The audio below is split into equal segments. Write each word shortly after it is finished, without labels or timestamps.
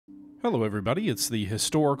Hello everybody, it's the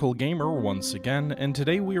Historical Gamer once again, and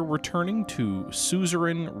today we are returning to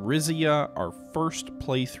Suzerain Rizia, our first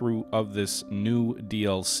playthrough of this new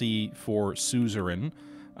DLC for Suzerain.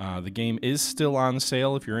 The game is still on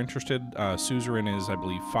sale if you're interested. Suzerain is, I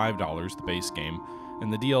believe, $5, the base game,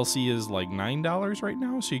 and the DLC is like $9 right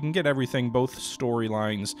now, so you can get everything, both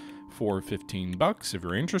storylines, for 15 bucks if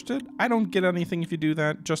you're interested. I don't get anything if you do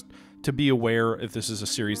that, just to be aware if this is a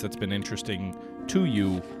series that's been interesting to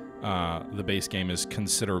you. The base game is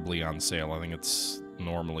considerably on sale. I think it's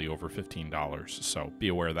normally over $15, so be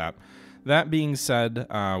aware of that. That being said,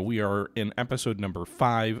 we are in episode number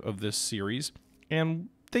 5 of this series, and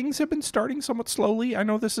things have been starting somewhat slowly. I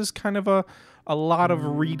know this is kind of a lot of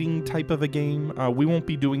reading type of a game. We won't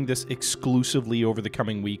be doing this exclusively over the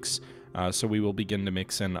coming weeks, so we will begin to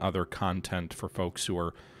mix in other content for folks who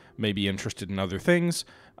are maybe interested in other things.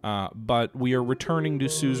 But we are returning to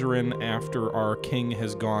Suzerain after our king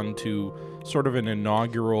has gone to sort of an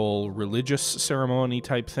inaugural religious ceremony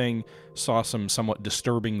type thing, saw some somewhat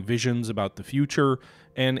disturbing visions about the future,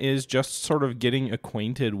 and is just sort of getting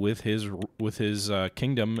acquainted with his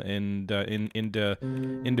kingdom and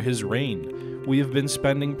into his reign. We have been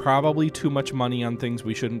spending probably too much money on things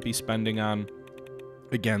we shouldn't be spending on.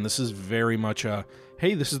 Again, this is very much a,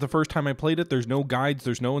 hey, this is the first time I played it, there's no guides,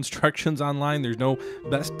 there's no instructions online, there's no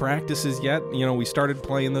best practices yet. You know, we started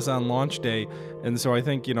playing this on launch day, and so I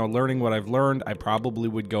think, you know, learning what I've learned, I probably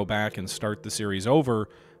would go back and start the series over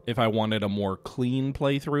if I wanted a more clean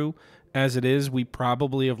playthrough. As it is, we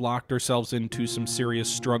probably have locked ourselves into some serious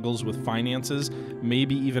struggles with finances,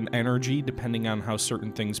 maybe even energy, depending on how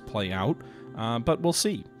certain things play out, but we'll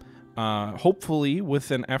see. Hopefully,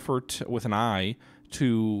 with an effort, with an eye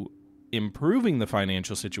to improving the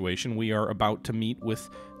financial situation, we are about to meet with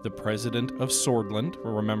the president of Swordland.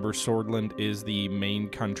 Remember, Swordland is the main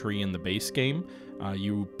country in the base game.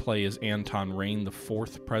 You play as Anton Rain, the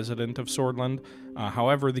 4th president of Swordland.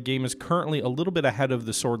 However, the game is currently a little bit ahead of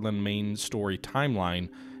the Swordland main story timeline,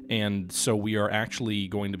 and so we are actually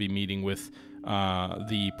going to be meeting with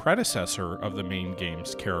the predecessor of the main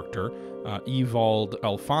game's character, Ewald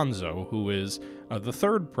Alfonso, who is the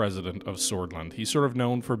 3rd president of Swordland. He's sort of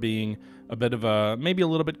known for being a bit of a, maybe a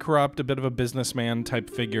little bit corrupt, a bit of a businessman type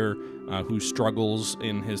figure who struggles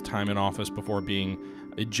in his time in office before being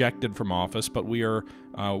ejected from office, but we are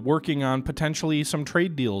working on potentially some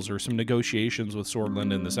trade deals or some negotiations with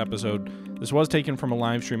Swordland in this episode. This was taken from a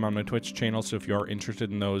live stream on my Twitch channel, so if you are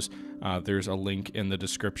interested in those, there's a link in the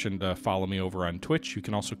description to follow me over on Twitch. You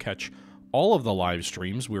can also catch all of the live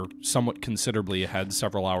streams. We're somewhat considerably ahead,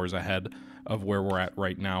 several hours ahead of where we're at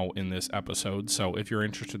right now in this episode, so if you're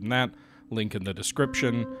interested in that, link in the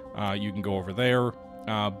description. You can go over there.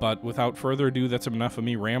 But without further ado, that's enough of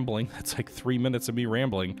me rambling. That's like 3 minutes of me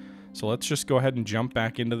rambling. So let's just go ahead and jump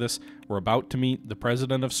back into this. We're about to meet the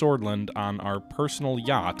president of Swordland on our personal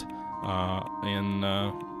yacht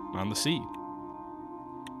on the sea.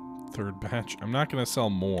 3rd batch. I'm not going to sell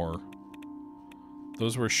more.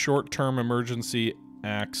 Those were short-term emergency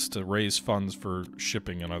acts to raise funds for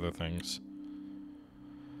shipping and other things.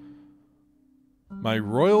 My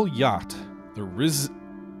royal yacht, the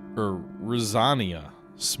Rizania,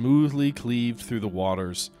 smoothly cleaved through the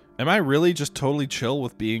waters. Am I really just totally chill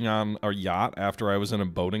with being on a yacht after I was in a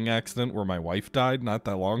boating accident where my wife died not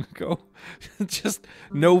that long ago? Just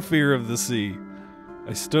no fear of the sea.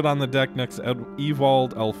 I stood on the deck next to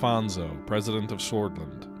Ewald Alfonso, president of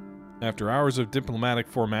Swordland. After hours of diplomatic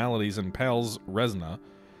formalities in Pal's Resna,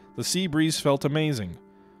 the sea breeze felt amazing.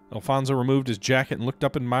 Alfonso removed his jacket and looked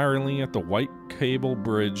up admiringly at the white cable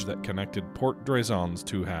bridge that connected Port Draison's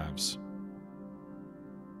 2 halves.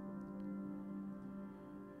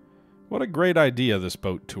 What a great idea this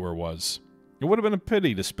boat tour was. It would have been a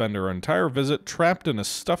pity to spend our entire visit trapped in a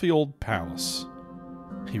stuffy old palace.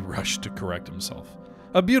 He rushed to correct himself.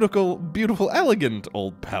 A beautiful, elegant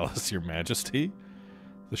old palace, Your Majesty.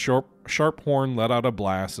 The sharp horn let out a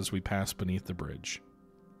blast as we passed beneath the bridge.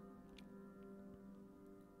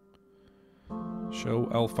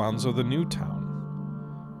 Show Alfonso the new town.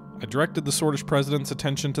 I directed the Swordlish president's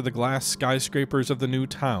attention to the glass skyscrapers of the new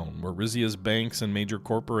town, where Rizia's banks and major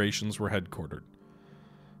corporations were headquartered.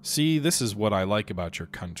 See, this is what I like about your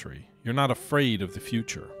country. You're not afraid of the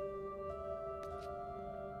future.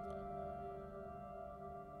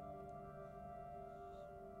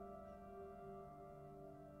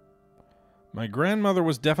 My grandmother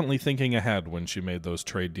was definitely thinking ahead when she made those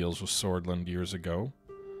trade deals with Swordland years ago.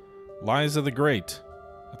 Liza the Great.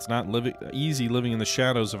 It's not easy living in the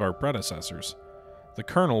shadows of our predecessors. The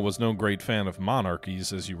Colonel was no great fan of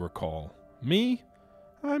monarchies, as you recall. Me?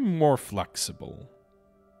 I'm more flexible.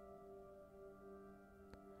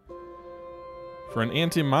 For an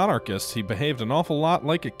anti-monarchist, he behaved an awful lot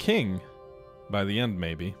like a king. By the end,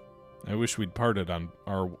 maybe. I wish we'd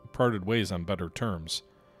parted ways on better terms.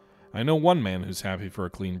 I know one man who's happy for a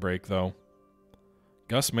clean break, though.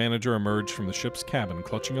 Gus Manager emerged from the ship's cabin,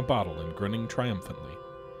 clutching a bottle and grinning triumphantly.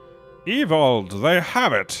 Evald, they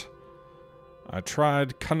have it! I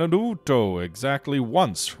tried Canaduto exactly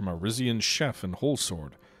once from a Rizian chef in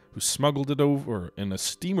Wholesword, who smuggled it over in a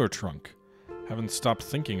steamer trunk. Haven't stopped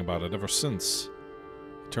thinking about it ever since.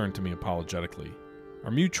 He turned to me apologetically.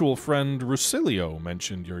 Our mutual friend Rusilio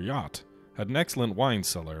mentioned your yacht. Had an excellent wine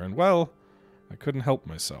cellar, and well, I couldn't help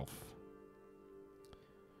myself.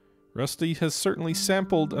 Rusty has certainly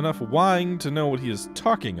sampled enough wine to know what he is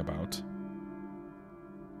talking about.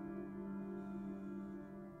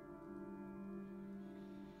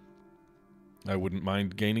 I wouldn't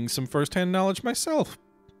mind gaining some first-hand knowledge myself.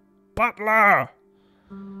 Butler!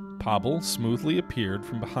 Pobble smoothly appeared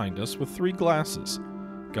from behind us with 3 glasses.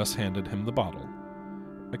 Gus handed him the bottle.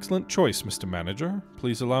 Excellent choice, Mr. Manager.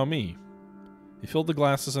 Please allow me. He filled the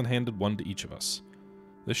glasses and handed one to each of us.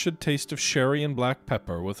 This should taste of sherry and black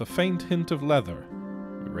pepper with a faint hint of leather.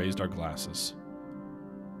 We raised our glasses.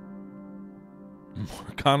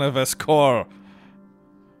 Morgana Vescor!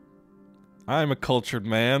 I'm a cultured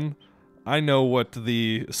man. I know what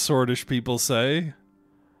the Swordish people say.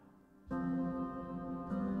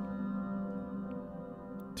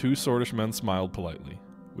 2 Swordish men smiled politely.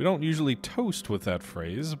 We don't usually toast with that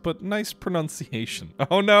phrase, but nice pronunciation.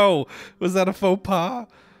 Oh no! Was that a faux pas?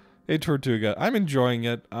 Hey Tortuga, I'm enjoying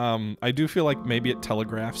it. I do feel like maybe it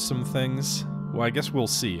telegraphs some things. Well, I guess we'll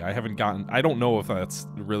see. I don't know if that's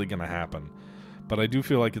really gonna happen. But I do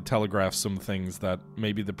feel like it telegraphs some things that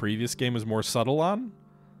maybe the previous game is more subtle on.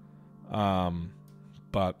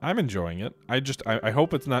 But I'm enjoying it. I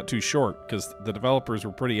hope it's not too short, because the developers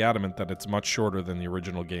were pretty adamant that it's much shorter than the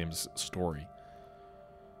original game's story.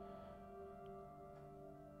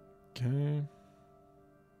 Okay.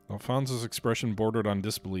 Alfonso's expression bordered on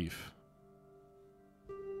disbelief.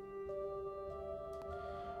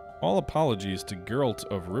 All apologies to Geralt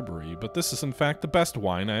of Ribbery, but this is in fact the best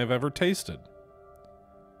wine I have ever tasted.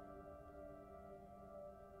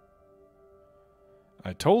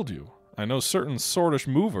 I told you. I know certain Swordish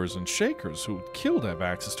movers and shakers who would kill to have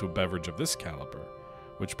access to a beverage of this caliber.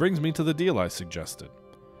 Which brings me to the deal I suggested.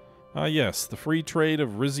 Ah yes, the free trade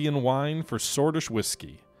of Rizian wine for Swordish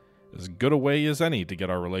whiskey. As good a way as any to get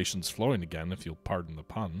our relations flowing again, if you'll pardon the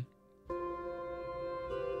pun.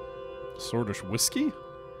 Swordish whiskey?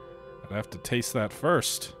 I'd have to taste that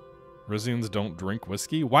first. Rizians don't drink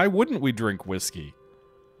whiskey? Why wouldn't we drink whiskey?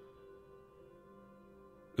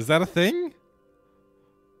 Is that a thing?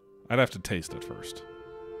 I'd have to taste it first.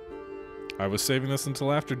 I was saving this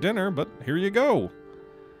until after dinner, but here you go.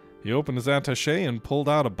 He opened his attaché and pulled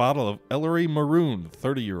out a bottle of Ellery Maroon,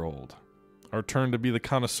 30-year-old. Our turn to be the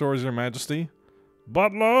connoisseurs, Your Majesty.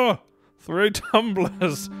 Butler! 3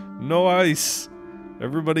 tumblers! No ice!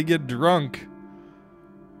 Everybody get drunk!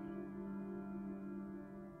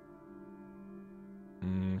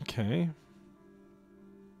 Okay.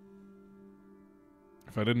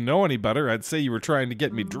 If I didn't know any better, I'd say you were trying to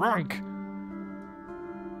get me drunk.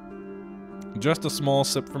 Just a small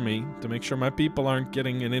sip for me, to make sure my people aren't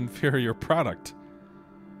getting an inferior product.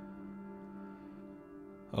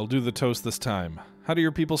 I'll do the toast this time. How do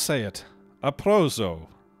your people say it? Aproso.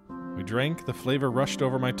 We drank, the flavor rushed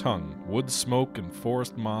over my tongue, wood smoke and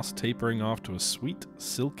forest moss tapering off to a sweet,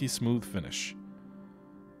 silky smooth finish.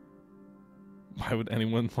 Why would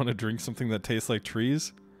anyone want to drink something that tastes like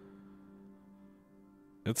trees?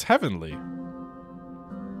 It's heavenly.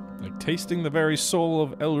 Like tasting the very soul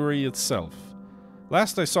of Ellery itself.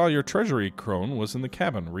 Last I saw your treasury crone was in the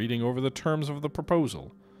cabin, reading over the terms of the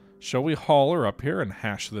proposal. Shall we haul her up here and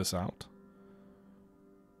hash this out?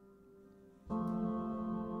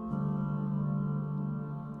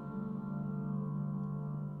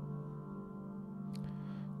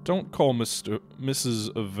 Don't call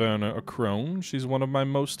Mrs. Werner a crone. She's one of my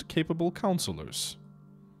most capable counselors.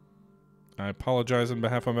 I apologize on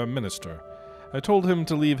behalf of my minister. I told him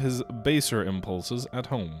to leave his baser impulses at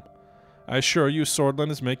home. I assure you Swordland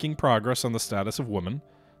is making progress on the status of woman.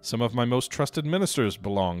 Some of my most trusted ministers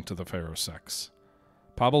belong to the pharaoh sex.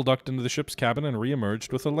 Pobble ducked into the ship's cabin and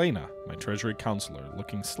re-emerged with Elena, my treasury counselor,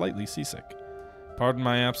 looking slightly seasick. Pardon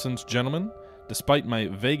my absence, gentlemen. Despite my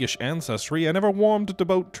vaguish ancestry, I never warmed to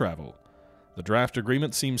boat travel. The draft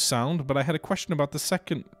agreement seems sound, but I had a question about the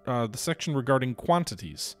section regarding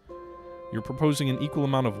quantities. You're proposing an equal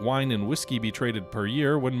amount of wine and whiskey be traded per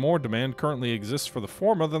year when more demand currently exists for the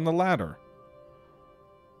former than the latter.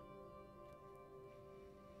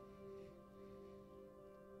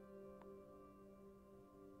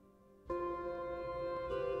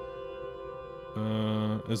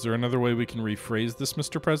 Is there another way we can rephrase this,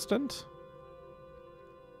 Mr. President?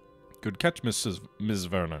 Good catch, Ms.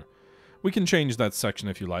 Werner. We can change that section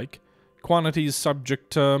if you like. Quantities subject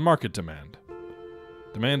to market demand.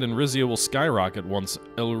 Demand in Rizia will skyrocket once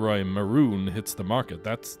Elroy Maroon hits the market.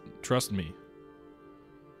 That's... trust me.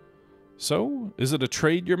 So, is it a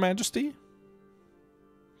trade, Your Majesty?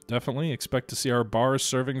 Definitely. Expect to see our bars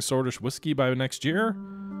serving Swordfish whiskey by next year?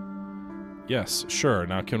 Yes, sure.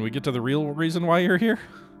 Now, can we get to the real reason why you're here?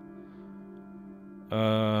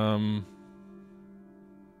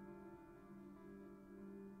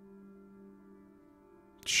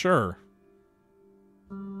 Sure.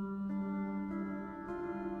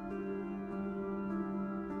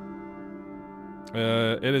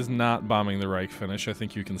 It is not bombing the Reich finish. I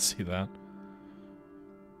think you can see that.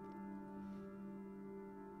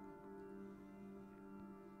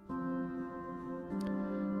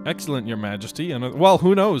 Excellent, Your Majesty. And well,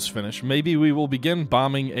 who knows, Finnish? Maybe we will begin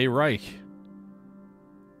bombing a Reich.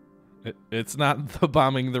 It's not the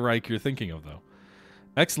bombing the Reich you're thinking of, though.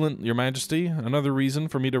 Excellent, Your Majesty. Another reason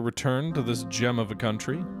for me to return to this gem of a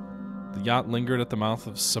country. The yacht lingered at the mouth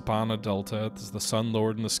of Sapana Delta as the sun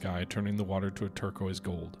lowered in the sky, turning the water to a turquoise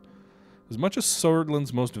gold. As much as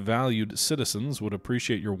Swordland's most valued citizens would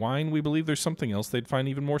appreciate your wine, we believe there's something else they'd find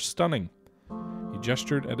even more stunning. He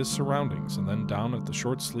gestured at his surroundings and then down at the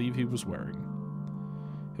short sleeve he was wearing.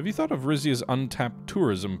 Have you thought of Rizia's untapped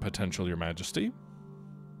tourism potential, Your Majesty?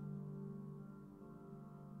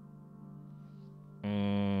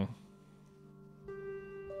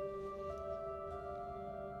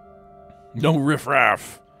 No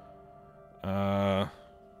riffraff. I'm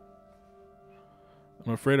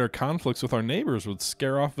afraid our conflicts with our neighbors would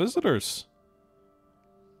scare off visitors.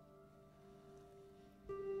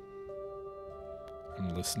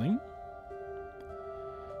 I'm listening.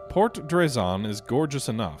 Port Drezon is gorgeous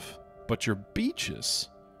enough, but your beaches...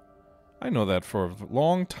 I know that for a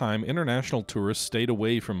long time, international tourists stayed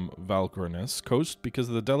away from Valkornes coast because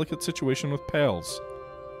of the delicate situation with Pales.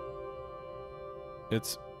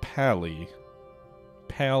 It's Pally.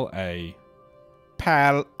 Pal-A.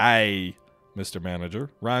 Pal-A, Mr. Manager.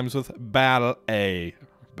 Rhymes with ballet.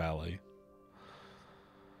 Ballet.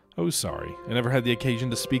 Oh, sorry. I never had the occasion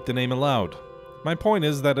to speak the name aloud. My point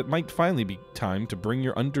is that it might finally be time to bring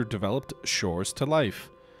your underdeveloped shores to life.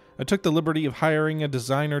 I took the liberty of hiring a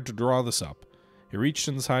designer to draw this up. He reached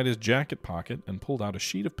inside his jacket pocket and pulled out a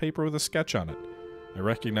sheet of paper with a sketch on it. I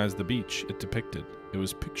recognized the beach it depicted. It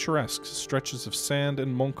was picturesque stretches of sand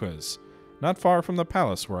and monquas, not far from the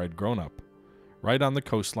palace where I'd grown up. Right on the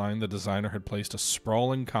coastline, the designer had placed a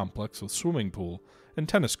sprawling complex with swimming pool and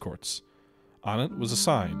tennis courts. On it was a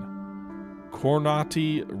sign,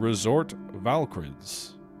 Kornati Resort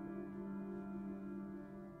Valkrids.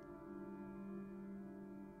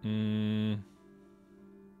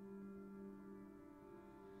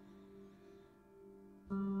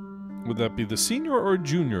 Would that be the senior or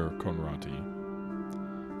junior Konrati?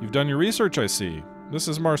 You've done your research, I see. This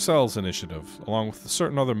is Marcel's initiative, along with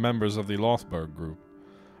certain other members of the Lothberg group.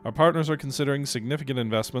 Our partners are considering significant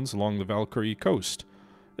investments along the Valkyrie coast.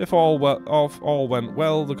 If all went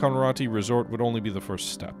well, the Konrati resort would only be the first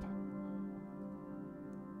step.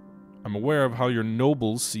 I'm aware of how your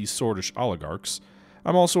nobles see Swordish oligarchs.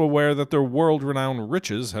 I'm also aware that their world-renowned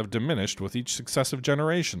riches have diminished with each successive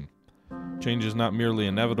generation. Change is not merely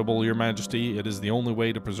inevitable, Your Majesty. It is the only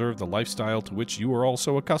way to preserve the lifestyle to which you are all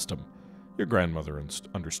so accustomed. Your grandmother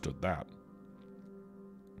understood that.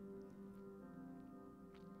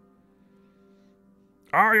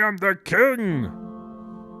 I am the king!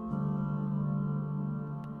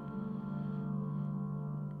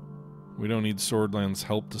 We don't need Swordland's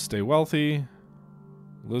help to stay wealthy.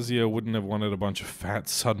 Rizia wouldn't have wanted a bunch of fat,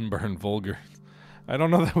 sunburned vulgar. I don't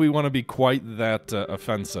know that we want to be quite that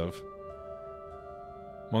offensive.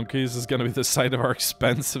 Monkeys is going to be the site of our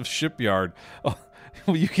expensive shipyard. Oh,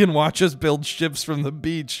 you can watch us build ships from the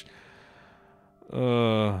beach.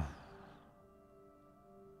 I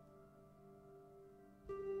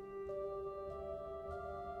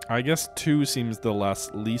guess 2 seems the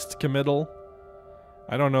least committal.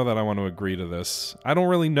 I don't know that I want to agree to this. I don't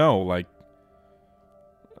really know, like...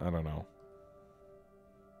 I don't know.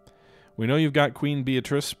 We know you've got Queen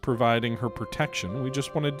Beatrice providing her protection. We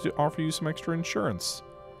just wanted to offer you some extra insurance.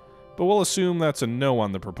 But we'll assume that's a no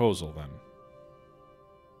on the proposal, then.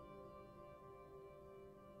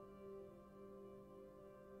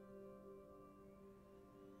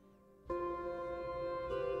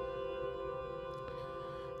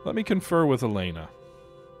 Let me confer with Elena.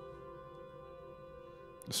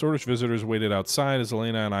 The Swordish visitors waited outside as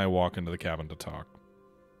Elena and I walk into the cabin to talk.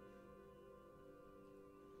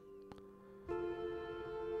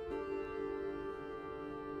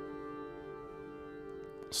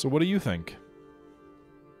 So what do you think?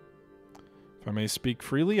 If I may speak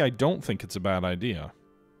freely, I don't think it's a bad idea.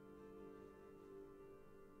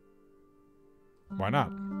 Why not?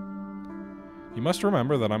 You must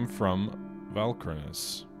remember that I'm from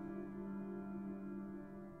Valkrenes.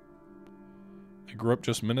 I grew up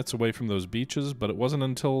just minutes away from those beaches, but it wasn't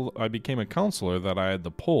until I became a counselor that I had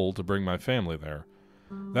the pull to bring my family there.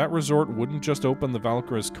 That resort wouldn't just open the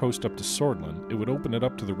Valkrenes coast up to Swordland, it would open it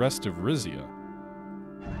up to the rest of Rizia.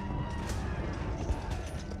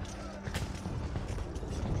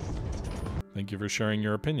 Thank you for sharing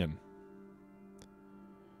your opinion.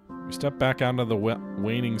 We stepped back out of the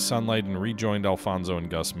waning sunlight and rejoined Alfonso and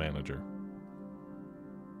Gus manager.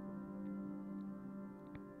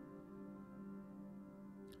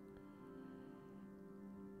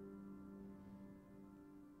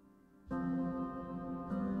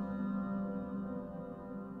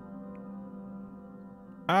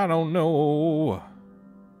 I don't know.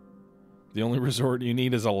 The only resort you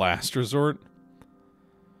need is a last resort?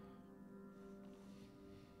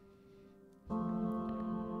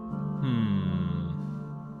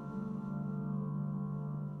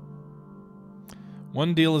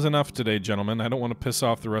 One deal is enough today, gentlemen. I don't want to piss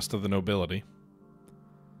off the rest of the nobility.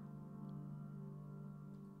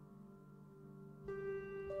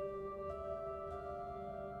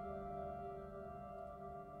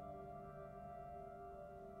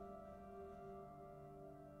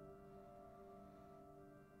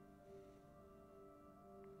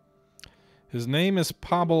 His name is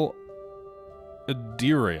Pavel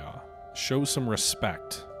Adiria. Show some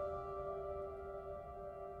respect.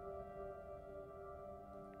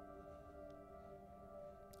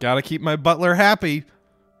 Gotta keep my butler happy.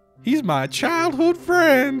 He's my childhood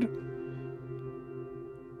friend.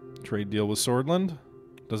 Trade deal with Swordland.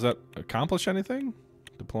 Does that accomplish anything?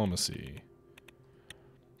 Diplomacy.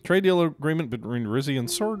 Trade deal agreement between Rizia and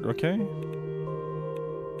Sword. Okay.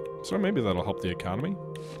 So maybe that'll help the economy.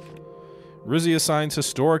 Rizia signs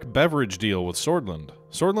historic beverage deal with Swordland.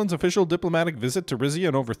 Swordland's official diplomatic visit to Rizia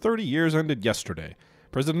in over 30 years ended yesterday.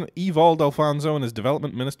 President Evald Alfonso and his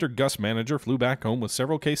development minister Gus Manager flew back home with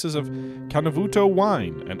several cases of Canavuto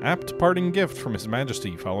wine, an apt parting gift from His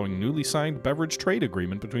Majesty following newly signed beverage trade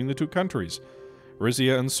agreement between the two countries.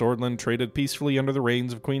 Rizia and Swordland traded peacefully under the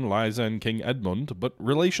reigns of Queen Liza and King Edmund, but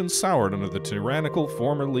relations soured under the tyrannical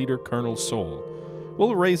former leader Colonel Sol.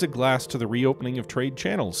 We'll raise a glass to the reopening of trade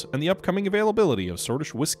channels and the upcoming availability of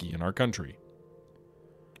Sortish whiskey in our country.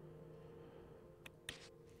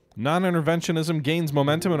 Non-interventionism gains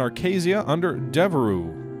momentum in Arcasia under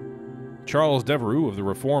Devereux. Charles Devereux of the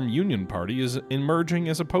Reform Union Party is emerging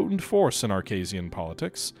as a potent force in Arcasian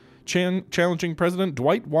politics, challenging President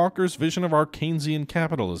Dwight Walker's vision of Arcasian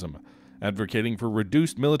capitalism, advocating for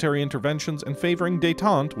reduced military interventions and favoring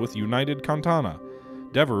détente with United Cantana.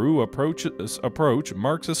 Devereux approach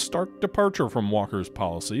marks a stark departure from Walker's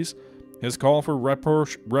policies. His call for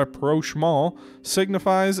rapprochement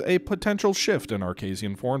signifies a potential shift in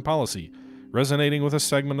Arcasian foreign policy. Resonating with a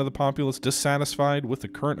segment of the populace dissatisfied with the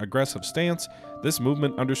current aggressive stance, this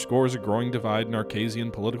movement underscores a growing divide in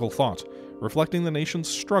Arcasian political thought, reflecting the nation's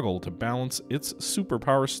struggle to balance its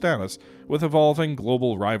superpower status with evolving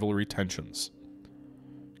global rivalry tensions.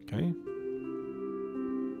 Okay.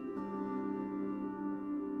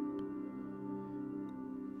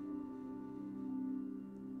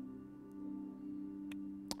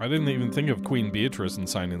 I didn't even think of Queen Beatrice in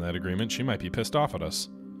signing that agreement. She might be pissed off at us.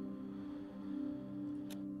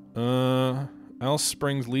 Alice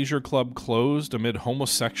Springs Leisure Club closed amid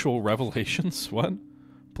homosexual revelations? What?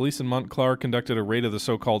 Police in Montclair conducted a raid of the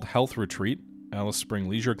so-called health retreat, Alice Spring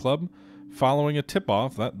Leisure Club, following a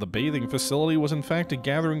tip-off that the bathing facility was in fact a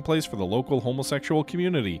gathering place for the local homosexual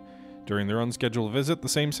community. During their unscheduled visit, the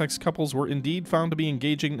same-sex couples were indeed found to be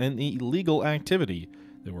engaging in illegal activity.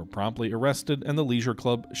 They were promptly arrested and the leisure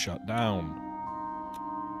club shut down.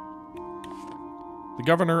 The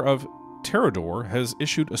governor of Terador has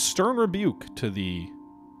issued a stern rebuke to the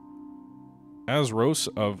Azros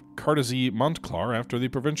of Cartesy Montclair after the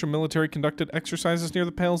provincial military conducted exercises near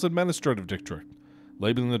the Pales Administrative District.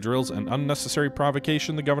 Labeling the drills an unnecessary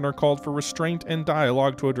provocation, the governor called for restraint and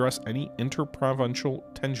dialogue to address any interprovincial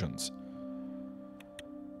tensions.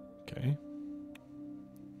 Okay.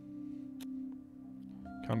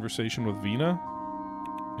 Conversation with Vina.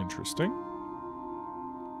 Interesting.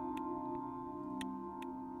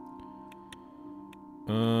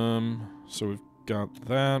 So we've got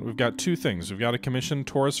that. We've got two things. We've got to commission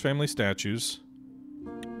Toras family statues.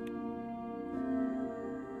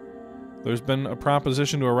 There's been a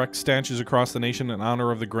proposition to erect statues across the nation in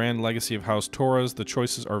honor of the grand legacy of House Toras. The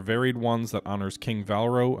choices are varied ones that honors King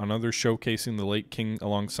Valro, another showcasing the late king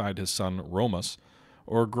alongside his son Romus,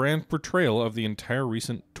 or a grand portrayal of the entire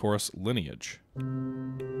recent Toras lineage.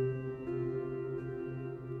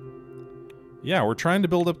 Yeah, we're trying to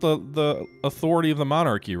build up the authority of the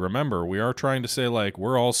monarchy. Remember, we are trying to say, like,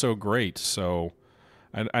 we're all so great, so...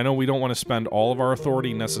 I know we don't want to spend all of our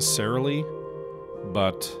authority necessarily,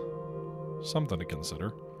 but... something to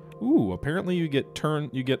consider. Ooh, apparently you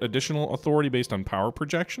get additional authority based on power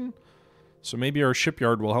projection. So maybe our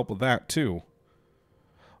shipyard will help with that too.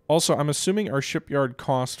 Also, I'm assuming our shipyard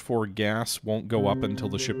cost for gas won't go up until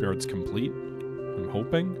the shipyard's complete. I'm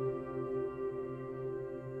hoping.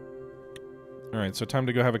 Alright, so time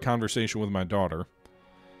to go have a conversation with my daughter.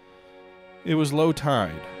 It was low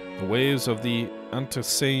tide. The waves of the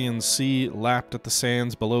Antisaean Sea lapped at the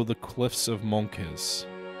sands below the cliffs of Monques.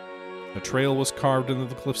 A trail was carved into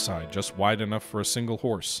the cliffside, just wide enough for a single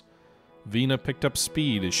horse. Vina picked up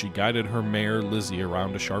speed as she guided her mare Lizzie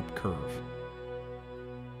around a sharp curve.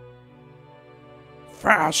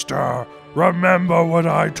 Faster! Remember what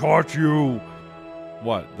I taught you!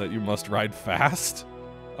 What, that you must ride fast?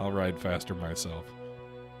 I'll ride faster myself.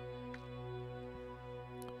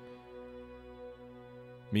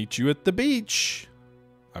 Meet you at the beach!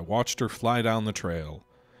 I watched her fly down the trail.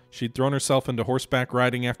 She'd thrown herself into horseback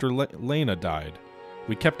riding after Lena died.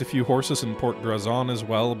 We kept a few horses in Port Drazon as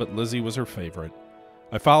well, but Lizzie was her favorite.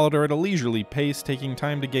 I followed her at a leisurely pace, taking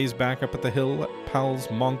time to gaze back up at the hill at Pals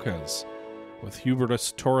Moncas. With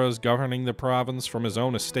Hubertus Toras governing the province from his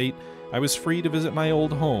own estate, I was free to visit my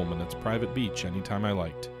old home and its private beach anytime I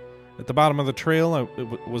liked. At the bottom of the trail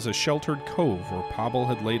was a sheltered cove where Pavel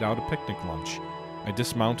had laid out a picnic lunch. I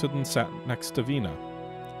dismounted and sat next to Vina.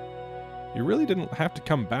 You really didn't have to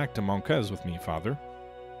come back to Monques with me, Father.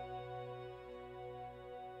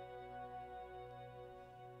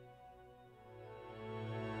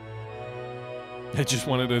 I just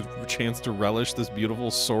wanted a chance to relish this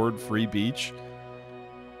beautiful sword-free beach.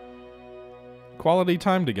 Quality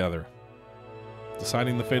time together.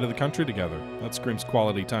 Deciding the fate of the country together. That screams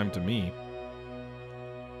quality time to me.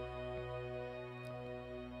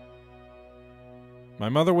 My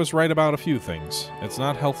mother was right about a few things. It's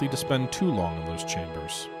not healthy to spend too long in those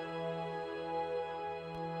chambers.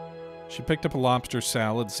 She picked up a lobster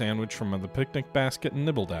salad sandwich from the picnic basket and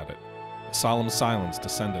nibbled at it. A solemn silence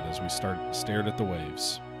descended as we stared at the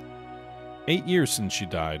waves. 8 years since she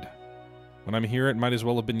died. When I'm here, it might as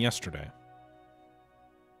well have been yesterday.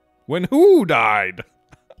 When who died?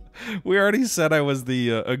 We already said I was the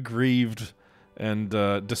aggrieved and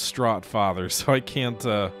distraught father, so I can't...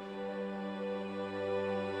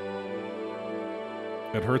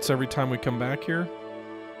 It hurts every time we come back here.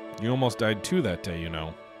 You almost died too that day, you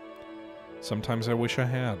know. Sometimes I wish I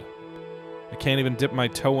had. I can't even dip my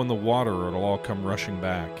toe in the water or it'll all come rushing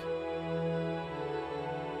back.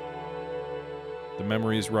 The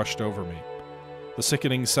memories rushed over me. The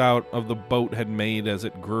sickening sound of the boat had made as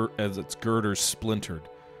its girders splintered,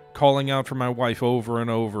 calling out for my wife over and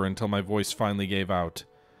over until my voice finally gave out.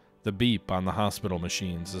 The beep on the hospital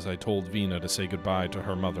machines as I told Vina to say goodbye to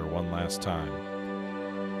her mother one last time.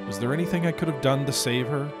 Was there anything I could have done to save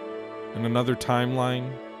her? In another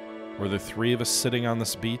timeline? Were there 3 of us sitting on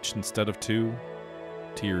this beach instead of 2?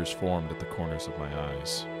 Tears formed at the corners of my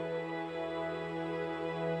eyes.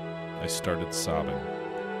 I started sobbing.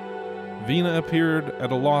 Vina appeared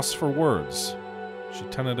at a loss for words. She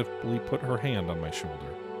tentatively put her hand on my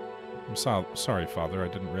shoulder. I'm sorry, Father. I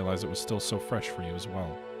didn't realize it was still so fresh for you as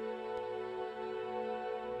well.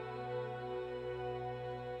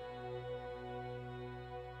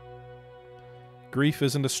 Grief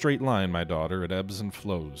isn't a straight line, my daughter. It ebbs and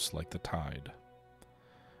flows like the tide.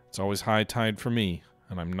 It's always high tide for me,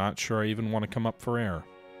 and I'm not sure I even want to come up for air.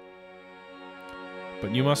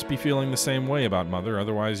 But you must be feeling the same way about Mother,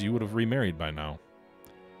 otherwise you would have remarried by now.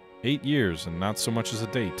 8 years, and not so much as a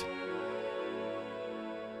date.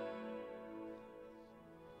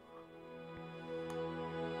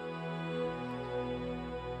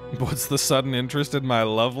 What's the sudden interest in my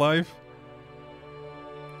love life?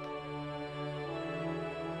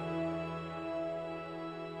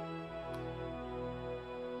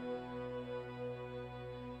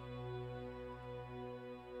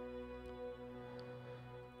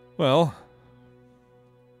 Well,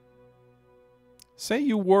 say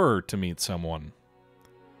you were to meet someone.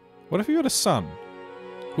 What if you had a son?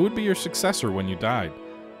 Who would be your successor when you died?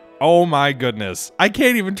 Oh my goodness. I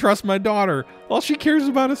can't even trust my daughter. All she cares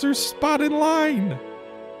about is her spot in line.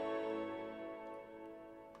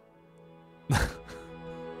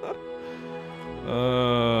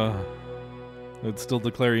 I'd still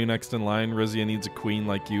declare you next in line. Rizia needs a queen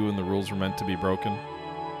like you, and the rules were meant to be broken.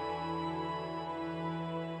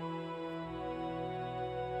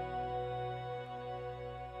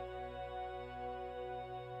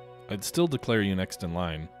 I'd still declare you next in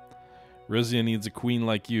line. Rizia needs a queen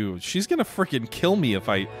like you. She's gonna freaking kill me if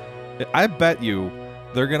I bet you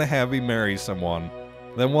they're gonna have me marry someone.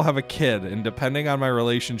 Then we'll have a kid, and depending on my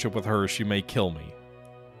relationship with her, she may kill me.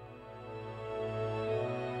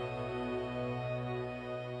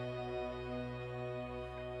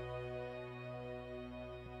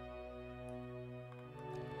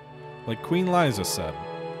 Like Queen Liza said,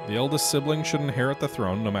 the eldest sibling should inherit the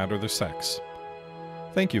throne no matter their sex.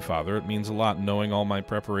 Thank you, Father. It means a lot knowing all my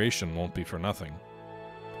preparation won't be for nothing.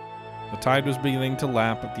 The tide was beginning to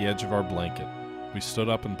lap at the edge of our blanket. We stood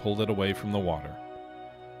up and pulled it away from the water.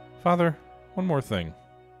 Father, one more thing.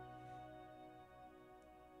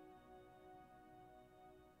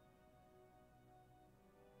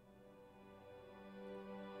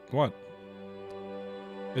 What?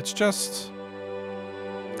 It's just...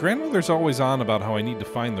 Grandmother's always on about how I need to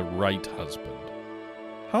find the right husband.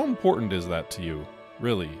 How important is that to you?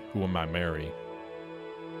 Really, who am I marry?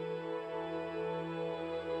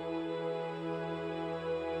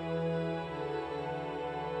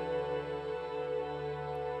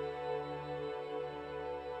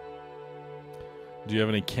 Do you have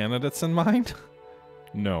any candidates in mind?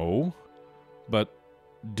 No. But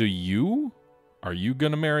do you? Are you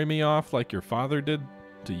gonna marry me off like your father did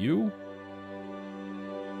to you?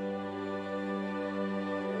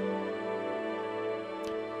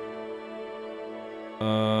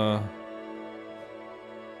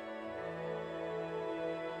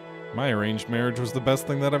 My arranged marriage was the best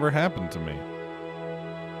thing that ever happened to me.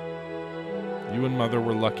 You and Mother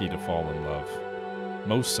were lucky to fall in love.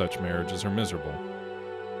 Most such marriages are miserable.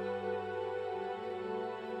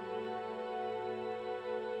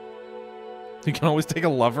 You can always take a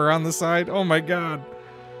lover on the side? Oh my god.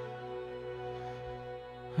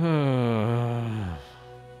 I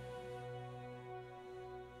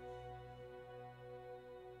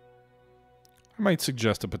might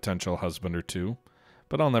suggest a potential husband or two,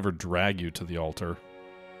 but I'll never drag you to the altar.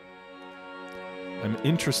 I'm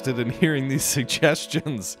interested in hearing these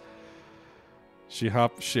suggestions. She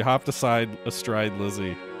hopped aside astride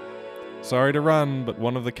Lizzie. Sorry to run, but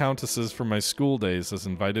one of the countesses from my school days has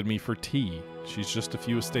invited me for tea. She's just a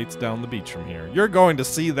few estates down the beach from here. You're going to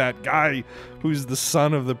see that guy who's the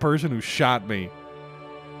son of the person who shot me.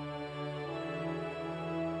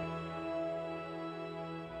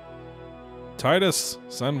 Titus,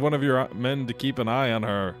 send one of your men to keep an eye on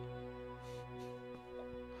her.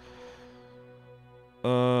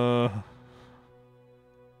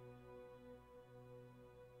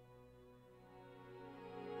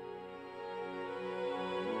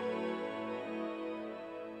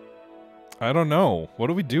 I don't know. What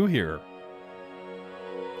do we do here?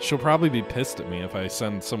 She'll probably be pissed at me if I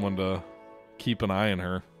send someone to keep an eye on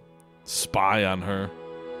her. Spy on her.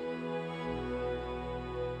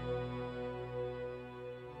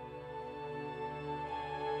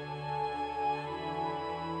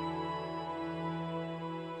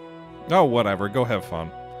 Oh, whatever. Go have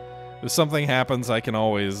fun. If something happens, I can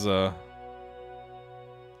always, have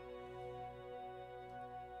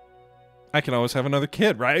another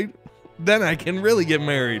kid, right? Then I can really get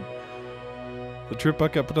married. The trip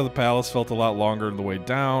back up to the palace felt a lot longer on the way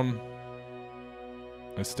down.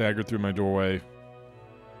 I staggered through my doorway.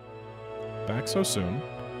 Back so soon?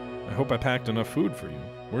 I hope I packed enough food for you.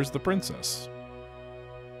 Where's the princess?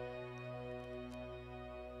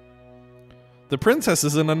 The princess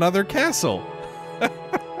is in another castle. I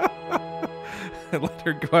let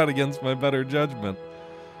her go out against my better judgment.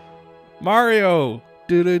 Mario!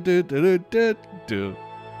 Do-do-do-do-do-do.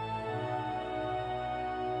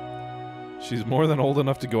 She's more than old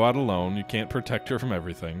enough to go out alone. You can't protect her from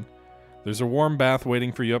everything. There's a warm bath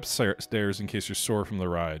waiting for you upstairs in case you're sore from the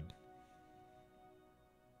ride.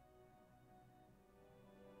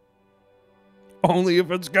 Only if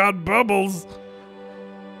it's got bubbles.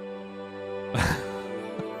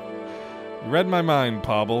 You read my mind,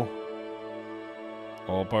 Pobble.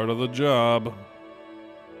 All part of the job.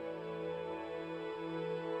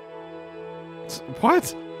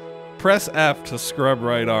 What? Press F to scrub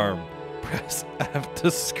right arm. Press F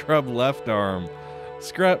to scrub left arm.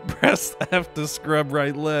 Press F to scrub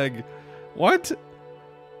right leg. What?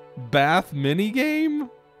 Bath minigame?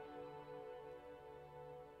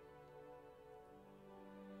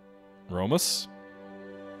 Romus?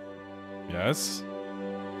 Yes?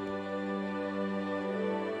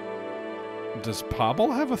 Does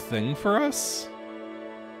Pobble have a thing for us?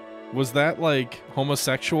 Was that, like,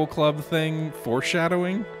 homosexual club thing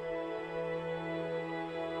foreshadowing?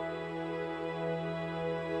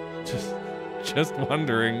 Just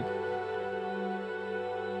wondering.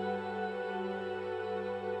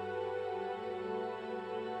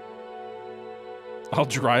 I'll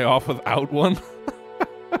dry off without one.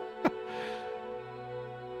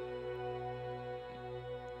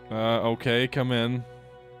 Okay, come in.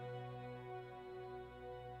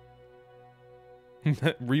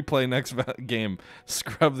 Replay next game.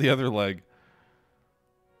 Scrub the other leg.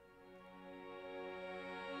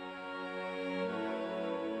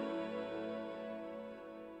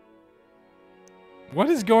 What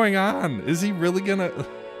is going on? Is he really gonna...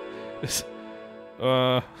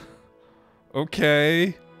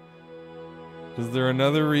 Okay. Is there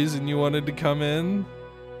another reason you wanted to come in?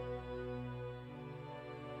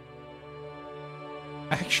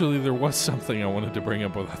 Actually, there was something I wanted to bring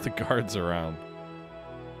up without the guards around.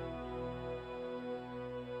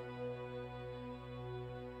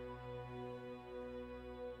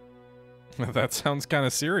 That sounds kind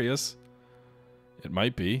of serious. It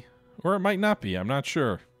might be. Or it might not be, I'm not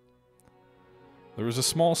sure. There was a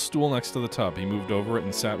small stool next to the tub. He moved over it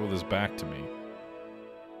and sat with his back to me.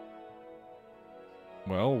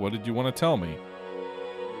 Well, what did you want to tell me?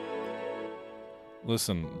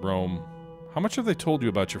 Listen, Rome, how much have they told you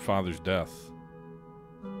about your father's death?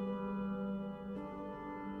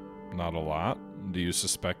 Not a lot. Do you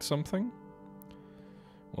suspect something?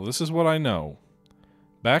 Well, this is what I know.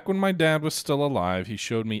 Back when my dad was still alive, he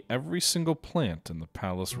showed me every single plant in the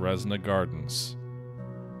Palace Resna Gardens.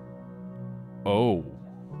 Oh.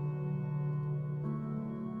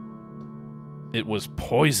 It was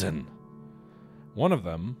poison. One of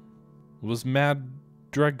them was Mad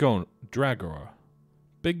Dragora.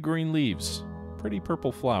 Big green leaves, pretty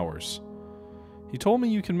purple flowers. He told me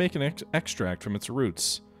you can make an extract from its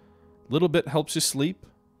roots. Little bit helps you sleep,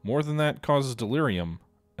 more than that causes delirium,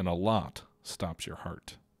 and a lot stops your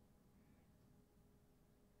heart.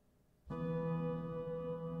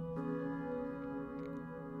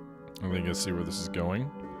 I think I see where this is going.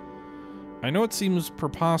 I know it seems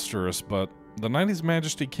preposterous, but the night His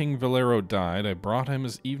Majesty King Valero died, I brought him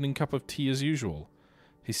his evening cup of tea as usual.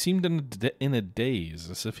 He seemed in a daze,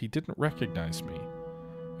 as if he didn't recognize me.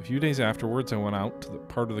 A few days afterwards, I went out to the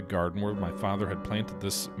part of the garden where my father had planted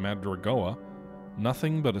this Madragoa.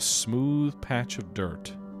 Nothing but a smooth patch of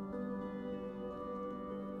dirt.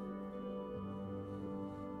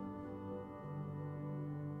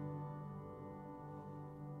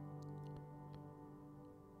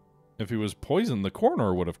 If he was poisoned, the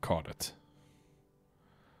coroner would have caught it.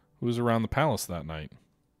 Who was around the palace that night?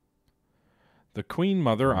 The Queen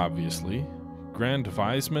Mother, obviously. Grand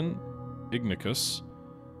Viseman, Ignicus,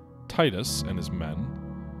 Titus and his men.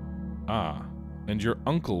 Ah, and your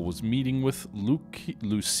uncle was meeting with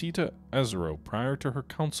Lucita Ezero prior to her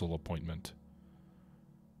council appointment.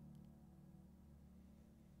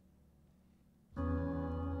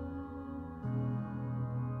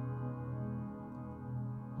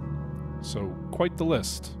 So, quite the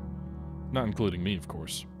list. Not including me, of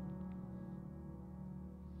course.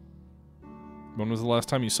 When was the last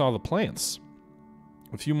time you saw the plants?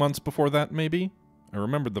 A few months before that, maybe? I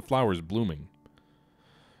remembered the flowers blooming.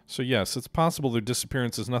 So yes, it's possible their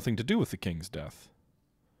disappearance has nothing to do with the king's death.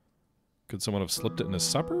 Could someone have slipped it in his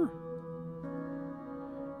supper?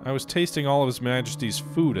 I was tasting all of His Majesty's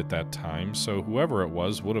food at that time, so whoever it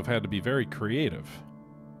was would have had to be very creative.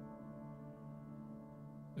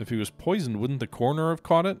 If he was poisoned, wouldn't the coroner have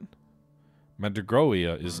caught it?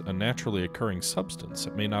 Madragoa is a naturally occurring substance.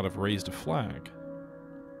 It may not have raised a flag.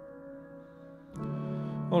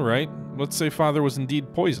 Alright, let's say Father was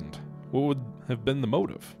indeed poisoned. What would have been the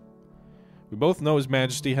motive? We both know His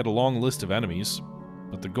Majesty had a long list of enemies,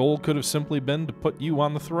 but the goal could have simply been to put you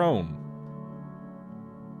on the throne.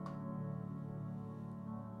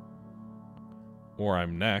 Or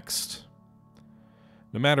I'm next.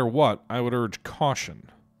 No matter what, I would urge caution.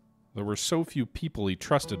 There were so few people he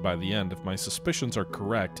trusted by the end. If my suspicions are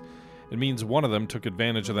correct, it means one of them took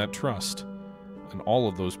advantage of that trust. And all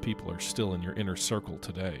of those people are still in your inner circle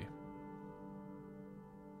today.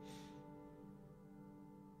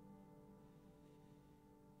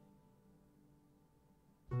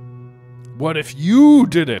 What if you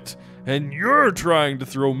did it, and you're trying to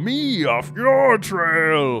throw me off your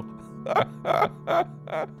trail?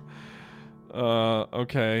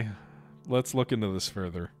 Okay. Let's look into this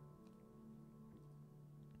further.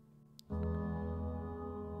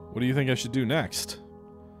 What do you think I should do next?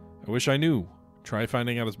 I wish I knew. Try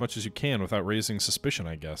finding out as much as you can without raising suspicion,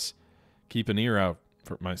 I guess. Keep an ear out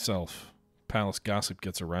for myself. Palace gossip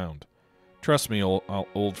gets around. Trust me,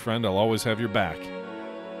 old friend, I'll always have your back.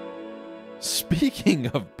 Speaking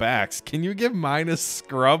of backs, can you give mine a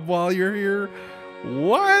scrub while you're here?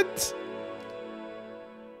 What?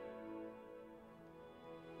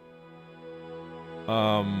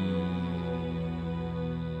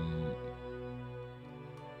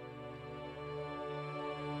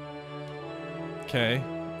 Okay.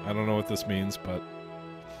 I don't know what this means, but...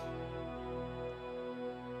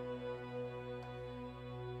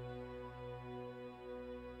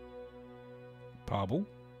 Pobble?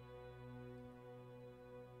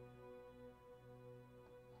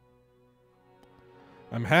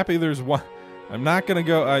 I'm happy there's one... I'm not gonna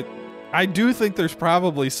go... I do think there's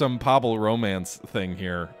probably some Pobble romance thing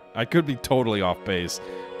here. I could be totally off base,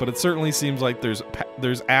 but it certainly seems like there's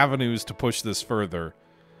avenues to push this further.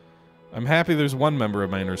 I'm happy there's one member of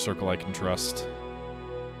my inner circle I can trust.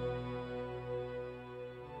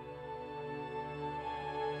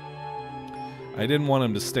 I didn't want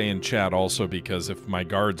him to stay in chat also because if my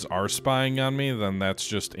guards are spying on me, then that's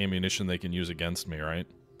just ammunition they can use against me, right?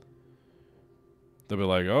 They'll be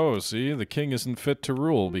like, oh, see, the king isn't fit to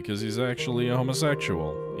rule because he's actually a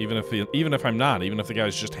homosexual. Even if I'm not, even if the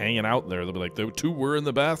guy's just hanging out there, they'll be like, the two were in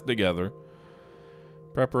the bath together.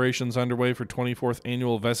 Preparations underway for 24th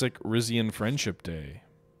Annual Vesic Rizian Friendship Day.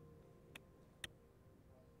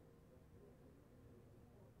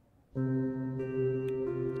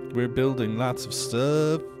 We're building lots of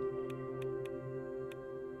stuff.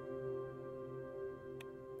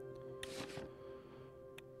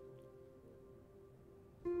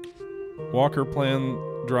 Walker plan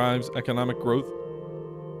drives economic growth.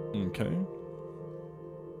 Okay.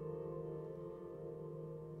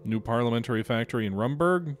 New parliamentary factory in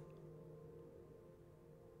Rumburg.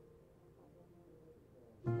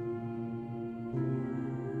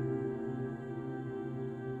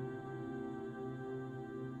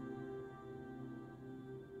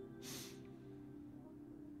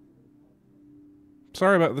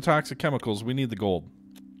 Sorry about the toxic chemicals. We need the gold.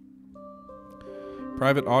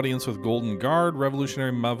 Private audience with Golden Guard.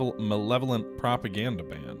 Revolutionary malevolent propaganda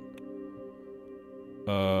ban.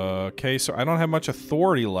 Okay, so I don't have much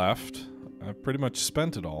authority left. I've pretty much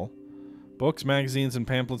spent it all. Books, magazines, and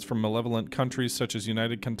pamphlets from malevolent countries such as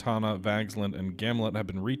United Cantana, Vagsland, and Gamlet have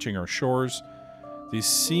been reaching our shores. These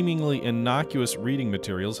seemingly innocuous reading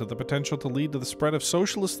materials have the potential to lead to the spread of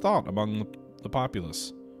socialist thought among the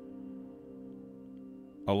populace.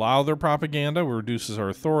 Allow their propaganda, reduces our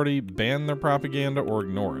authority. Ban their propaganda, or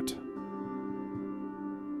ignore it.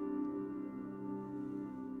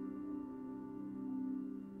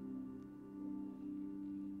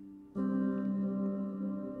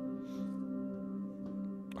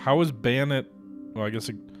 How is ban it... Well, I guess...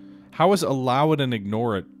 How is allow it and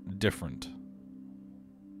ignore it different?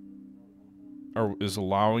 Or is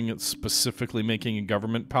allowing it specifically making a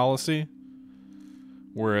government policy?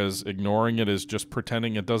 Whereas ignoring it is just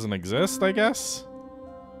pretending it doesn't exist, I guess?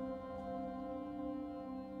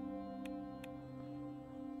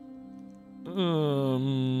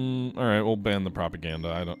 Alright, we'll ban the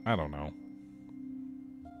propaganda. I don't know.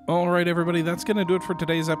 Alright, everybody, that's gonna do it for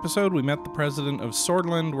today's episode. We met the president of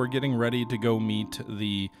Swordland. We're getting ready to go meet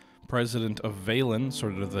the president of Valen,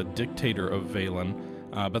 sort of the dictator of Valen.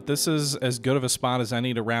 But this is as good of a spot as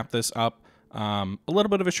any to wrap this up. A little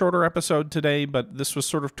bit of a shorter episode today, but this was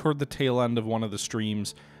sort of toward the tail end of one of the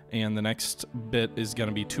streams, and the next bit is going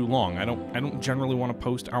to be too long. I don't generally want to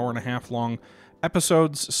post hour-and-a-half long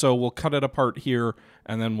episodes, so we'll cut it apart here,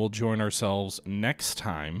 and then we'll join ourselves next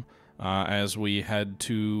time as we head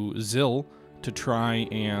to Zil to try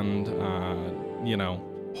and, you know,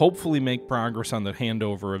 hopefully make progress on the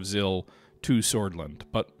handover of Zil to Swordland.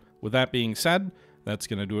 But with that being said, that's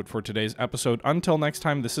going to do it for today's episode. Until next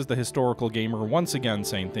time, this is the Historical Gamer once again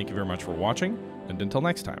saying thank you very much for watching, and until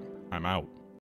next time, I'm out.